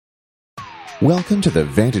Welcome to The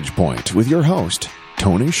Vantage Point with your host,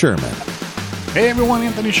 Tony Sherman. Hey everyone,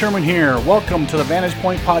 Anthony Sherman here. Welcome to the Vantage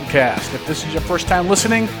Point Podcast. If this is your first time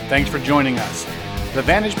listening, thanks for joining us. The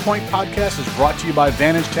Vantage Point Podcast is brought to you by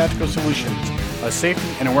Vantage Tactical Solutions, a safety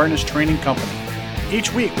and awareness training company.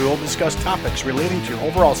 Each week we will discuss topics relating to your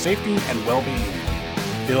overall safety and well-being.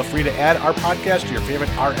 Feel free to add our podcast to your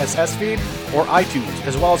favorite RSS feed or iTunes,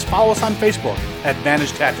 as well as follow us on Facebook at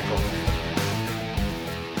Vantage Tactical.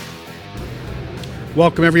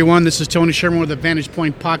 Welcome, everyone. This is Tony Sherman with the Vantage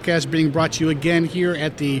Point Podcast, being brought to you again here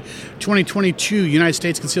at the 2022 United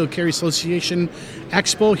States Concealed Carry Association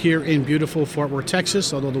Expo here in beautiful Fort Worth,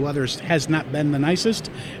 Texas, although the weather has not been the nicest,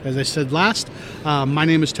 as I said last. My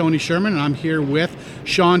name is Tony Sherman, and I'm here with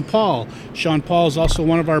Shawn Paul. Shawn Paul is also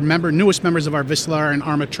one of our newest members of our Vistelar and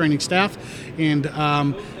ARMA training staff. And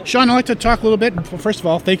Shawn, I'd like to talk a little bit. First of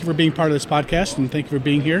all, thank you for being part of this podcast, and thank you for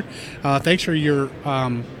being here. Thanks for your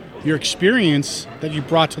experience that you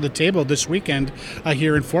brought to the table this weekend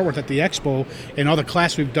here in Fort Worth at the Expo, and all the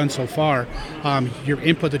class we've done so far. Your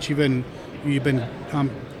input that you've been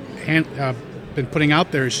putting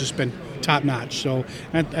out there has just been top notch. So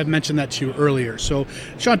I've mentioned that to you earlier. So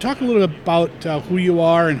Shawn, talk a little bit about who you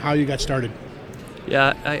are and how you got started.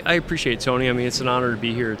 Yeah, I appreciate it, Tony. I mean, it's an honor to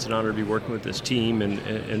be here. It's an honor to be working with this team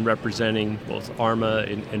and representing both ARMA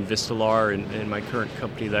and Vistelar and my current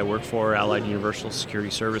company that I work for, Allied Universal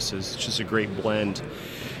Security Services. It's just a great blend.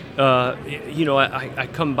 I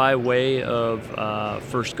come by way of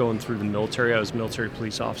first going through the military. I was a military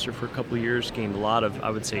police officer for a couple of years, gained a lot of,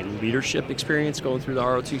 I would say, leadership experience going through the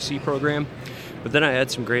ROTC program. But then I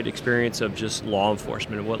had some great experience of just law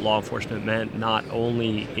enforcement and what law enforcement meant, not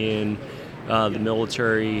only in the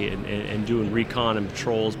military and doing recon and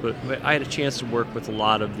patrols, but I had a chance to work with a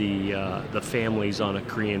lot of the families on a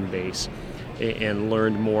Korean base and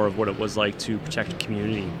learned more of what it was like to protect a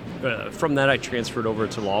community. From that, I transferred over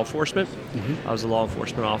to law enforcement. Mm-hmm. I was a law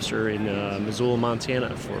enforcement officer in Missoula,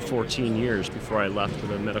 Montana for 14 years before I left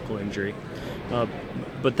with a medical injury.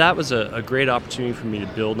 But that was a great opportunity for me to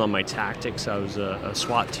build on my tactics. I was a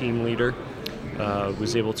SWAT team leader.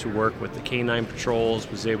 Was able to work with the K-9 patrols,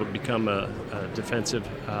 was able to become a defensive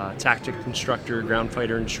tactic instructor, ground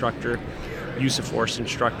fighter instructor, use of force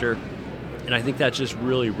instructor. And I think that just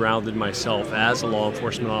really rounded myself as a law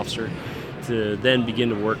enforcement officer to then begin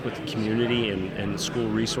to work with the community and the school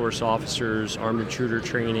resource officers, armed intruder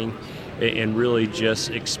training, and really just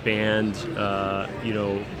expand,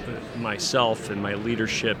 myself and my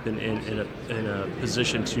leadership in a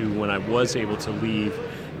position to when I was able to leave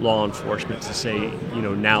law enforcement to say,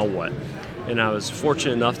 now what? And I was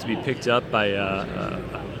fortunate enough to be picked up by a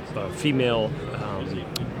female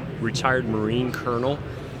retired Marine colonel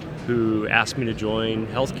who asked me to join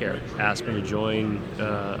healthcare, asked me to join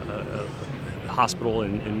a hospital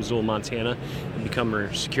in Missoula, Montana, and become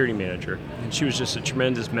her security manager. And she was just a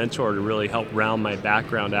tremendous mentor to really help round my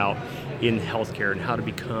background out in healthcare and how to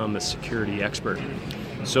become a security expert.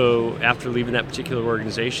 So after leaving that particular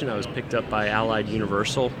organization, I was picked up by Allied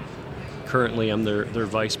Universal. Currently, I'm their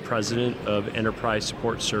vice president of enterprise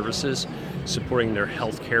support services, supporting their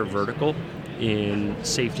healthcare vertical in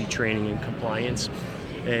safety training and compliance.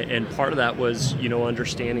 And part of that was,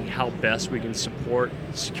 understanding how best we can support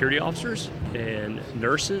security officers and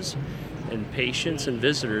nurses and patients and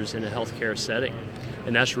visitors in a healthcare setting.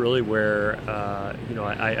 And that's really where,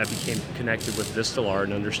 I became connected with Vistelar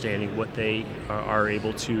and understanding what they are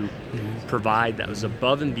able to provide that was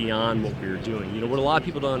above and beyond what we were doing. What a lot of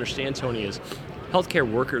people don't understand, Tony, is healthcare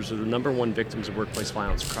workers are the number one victims of workplace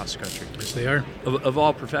violence across the country. Yes, they are. Of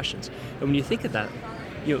all professions. And when you think of that,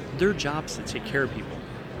 their job's to take care of people.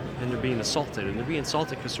 And they're being assaulted. And they're being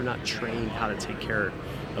assaulted because they're not trained how to take care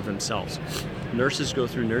of themselves. Nurses go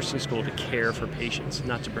through nursing school to care for patients,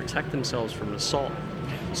 not to protect themselves from assault.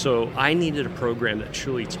 So I needed a program that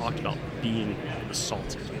truly talked about being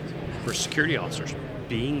assaulted. For security officers,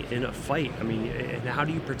 being in a fight. I mean, and how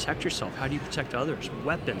do you protect yourself? How do you protect others?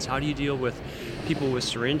 Weapons. How do you deal with people with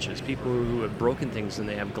syringes, people who have broken things and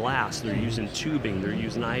they have glass, they're using tubing, they're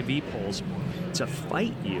using IV poles to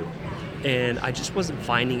fight you. And I just wasn't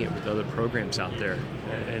finding it with other programs out there.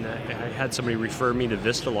 And I had somebody refer me to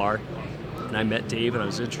Vistelar, and I met Dave, and I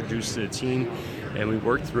was introduced to the team, and we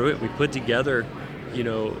worked through it. We put together,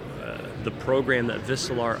 the program that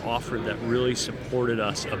Vistelar offered that really supported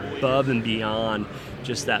us above and beyond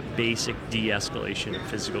just that basic de-escalation of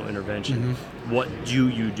physical intervention. Mm-hmm. What do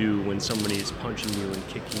you do when somebody is punching you and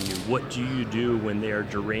kicking you? What do you do when they are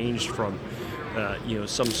deranged from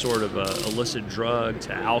some sort of illicit drug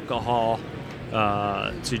to alcohol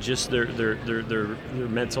to just their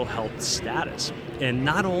mental health status? And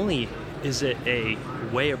not only is it a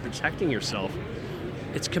way of protecting yourself,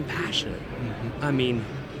 it's compassionate. Mm-hmm. I mean,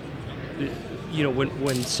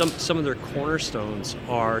 when some of their cornerstones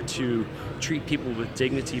are to treat people with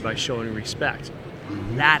dignity by showing respect,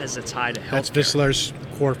 that is a tie to healthcare. That's Visslar's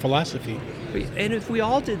core philosophy. And if we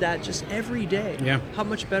all did that just every day, how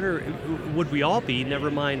much better would we all be?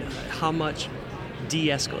 Never mind how much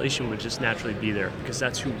de-escalation would just naturally be there, because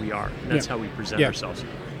that's who we are. And that's how we present ourselves.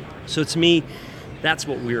 So to me, that's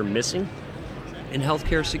what we were missing in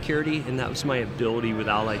healthcare security, and that was my ability with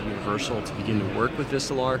Allied Universal to begin to work with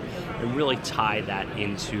Visslar and really tie that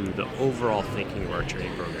into the overall thinking of our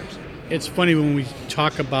training programs. It's funny when we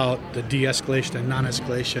talk about the de-escalation and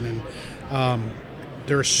non-escalation, and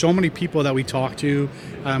there are so many people that we talk to.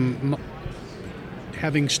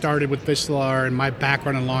 Having started with Visslar and my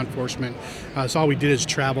background in law enforcement, so all we did is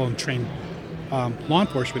travel and train law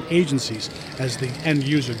enforcement agencies as the end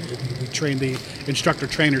user. We trained the instructor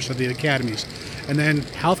trainers of the academies. And then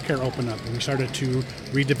healthcare opened up, and we started to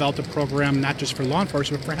redevelop the program, not just for law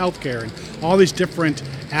enforcement, but for healthcare and all these different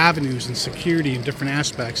avenues and security and different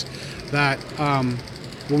aspects that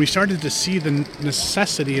when we started to see the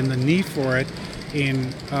necessity and the need for it in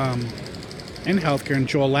healthcare, and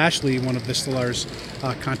Joel Lashley, one of Visslar's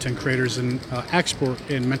content creators and expert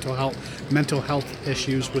in mental health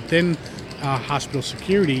issues within hospital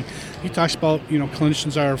security, he talks about,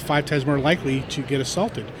 clinicians are 5 times more likely to get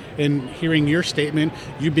assaulted. And hearing your statement,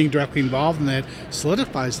 you being directly involved in that,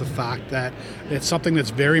 solidifies the fact that it's something that's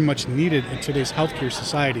very much needed in today's healthcare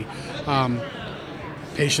society.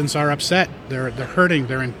 Patients are upset, they're hurting,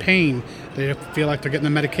 they're in pain, they feel like they're getting the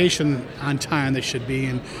medication on time they should be,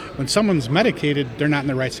 and when someone's medicated, they're not in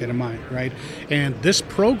the right state of mind, right? And this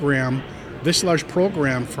large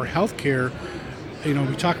program for healthcare,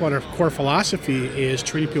 we talk about our core philosophy is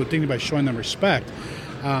treating people with dignity by showing them respect.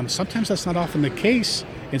 Sometimes that's not often the case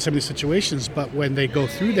in some of these situations, but when they go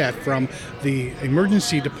through that, from the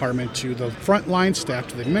emergency department to the frontline staff,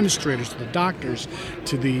 to the administrators, to the doctors,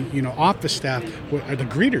 to the office staff, or the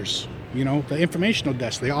greeters, the informational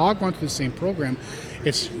desk, they all go through the same program.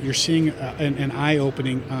 You're seeing an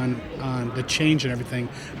eye-opening on the change and everything.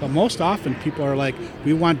 But most often people are like,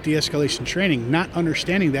 we want de-escalation training, not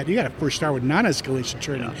understanding that you got to first start with non-escalation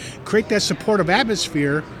training. Create that supportive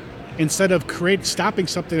atmosphere instead of stopping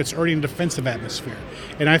something that's already in a defensive atmosphere.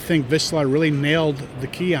 And I think Visslar really nailed the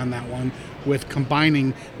key on that one, with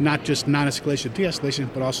combining not just non-escalation,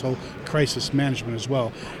 de-escalation, but also crisis management as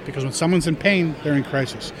well. Because when someone's in pain, they're in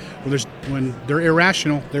crisis. When they're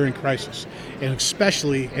irrational, they're in crisis. And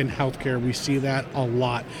especially in healthcare, we see that a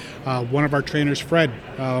lot. One of our trainers, Fred,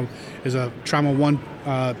 is a Trauma One,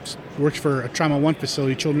 works for a Trauma One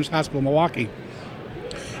facility, Children's Hospital in Milwaukee.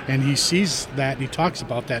 And he sees that, and he talks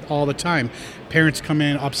about that all the time. Parents come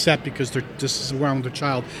in upset because this is wrong with their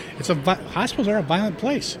child. Hospitals are a violent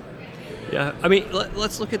place. Yeah, I mean,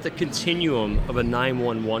 let's look at the continuum of a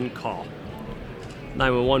 911 call.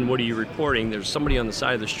 911, what are you reporting? There's somebody on the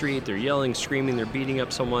side of the street, they're yelling, screaming, they're beating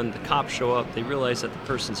up someone, the cops show up, they realize that the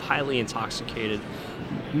person's highly intoxicated,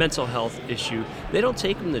 mental health issue. They don't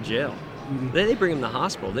take them to jail. They bring them to the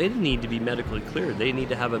hospital. They need to be medically cleared. They need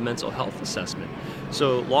to have a mental health assessment.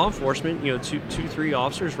 So law enforcement, 2-3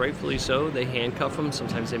 officers, rightfully so, they handcuff them.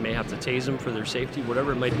 Sometimes they may have to tase them for their safety,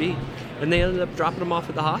 whatever it might be. And they ended up dropping them off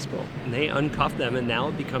at the hospital. And they uncuff them, and now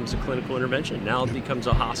it becomes a clinical intervention. Now it becomes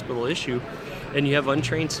a hospital issue. And you have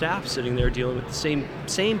untrained staff sitting there dealing with the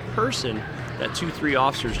same person that 2-3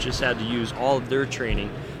 officers just had to use all of their training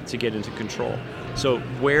to get into control. So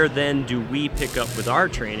where then do we pick up with our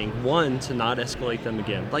training? One, to not escalate them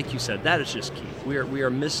again. Like you said, that is just key. We are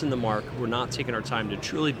missing the mark. We're not taking our time to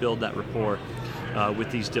truly build that rapport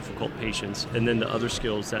with these difficult patients. And then the other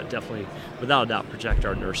skills that definitely, without a doubt, protect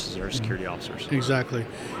our nurses and our security officers. Exactly.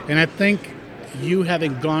 And I think you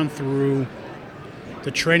having gone through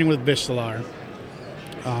the training with Visslar,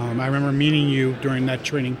 I remember meeting you during that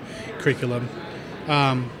training curriculum.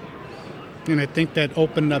 And I think that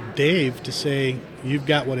opened up Dave to say, you've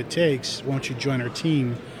got what it takes. Why don't you join our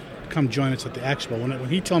team? Come join us at the expo. When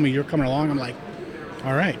he told me you're coming along, I'm like,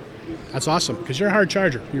 all right, that's awesome, because you're a hard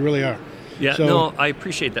charger. You really are. Yeah, no, I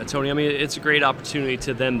appreciate that, Tony. I mean, it's a great opportunity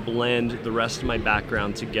to then blend the rest of my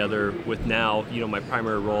background together with now, my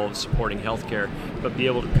primary role of supporting healthcare, but be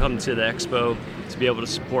able to come to the expo, to be able to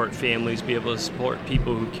support families, be able to support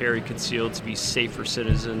people who carry concealed, to be safer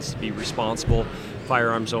citizens, to be responsible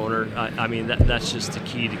firearms owner. I mean, that's just the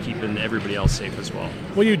key to keeping everybody else safe as well.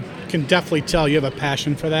 Well, you can definitely tell you have a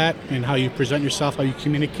passion for that, and how you present yourself, how you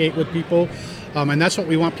communicate with people. And that's what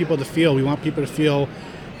we want people to feel. We want people to feel,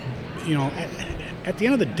 at the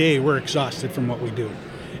end of the day, we're exhausted from what we do.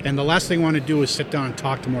 And the last thing we want to do is sit down and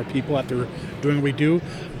talk to more people after doing what we do.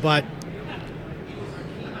 But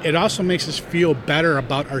it also makes us feel better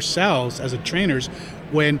about ourselves as a trainers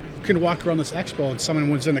when you can walk around this expo and someone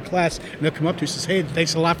was in the class and they'll come up to you and says, hey,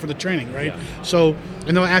 thanks a lot for the training, right? Yeah. So,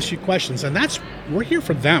 and they'll ask you questions. And we're here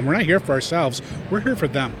for them. We're not here for ourselves. We're here for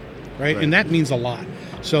them, right? And that means a lot.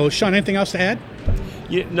 So, Shawn, anything else to add?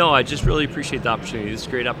 Yeah, no, I just really appreciate the opportunity. It's a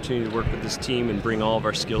great opportunity to work with this team and bring all of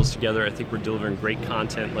our skills together. I think we're delivering great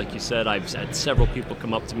content. Like you said, I've had several people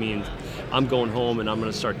come up to me and I'm going home and I'm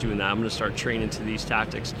going to start doing that. I'm going to start training to these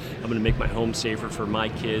tactics. I'm going to make my home safer for my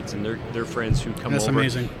kids and their friends who come over. That's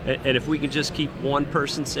amazing. And if we can just keep one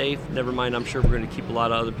person safe, never mind, I'm sure we're going to keep a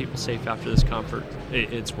lot of other people safe after this conference.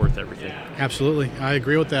 It's worth everything. Absolutely. I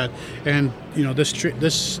agree with that. And, you know,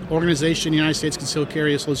 this organization, the United States Concealed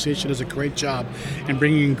Carry Association, does a great job in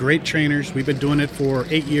bringing in great trainers. We've been doing it for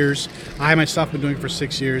 8 years. I myself have been doing it for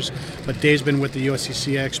 6 years. But Dave's been with the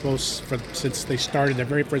USCC Expo since they started their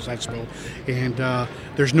very first expo. And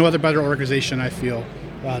there's no other better organization, I feel,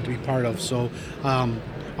 to be part of. So I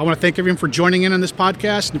want to thank everyone for joining in on this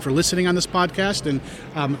podcast and for listening on this podcast. And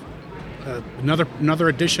another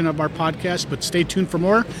edition of our podcast, but stay tuned for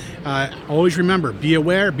more. Always remember, be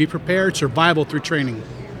aware, be prepared, survival through training.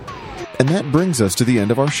 And that brings us to the end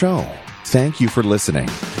of our show. Thank you for listening.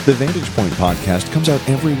 The Vantage Point podcast comes out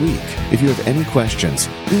every week. If you have any questions,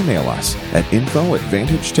 email us at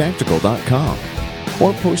info@vantagetactical.com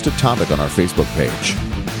or post a topic on our Facebook page.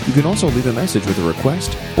 You can also leave a message with a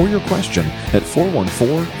request or your question at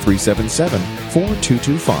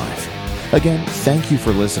 414-377-4225. Again, thank you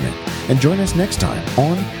for listening, and join us next time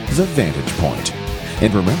on The Vantage Point.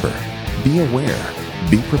 And remember, be aware,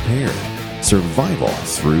 be prepared, survival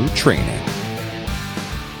through training.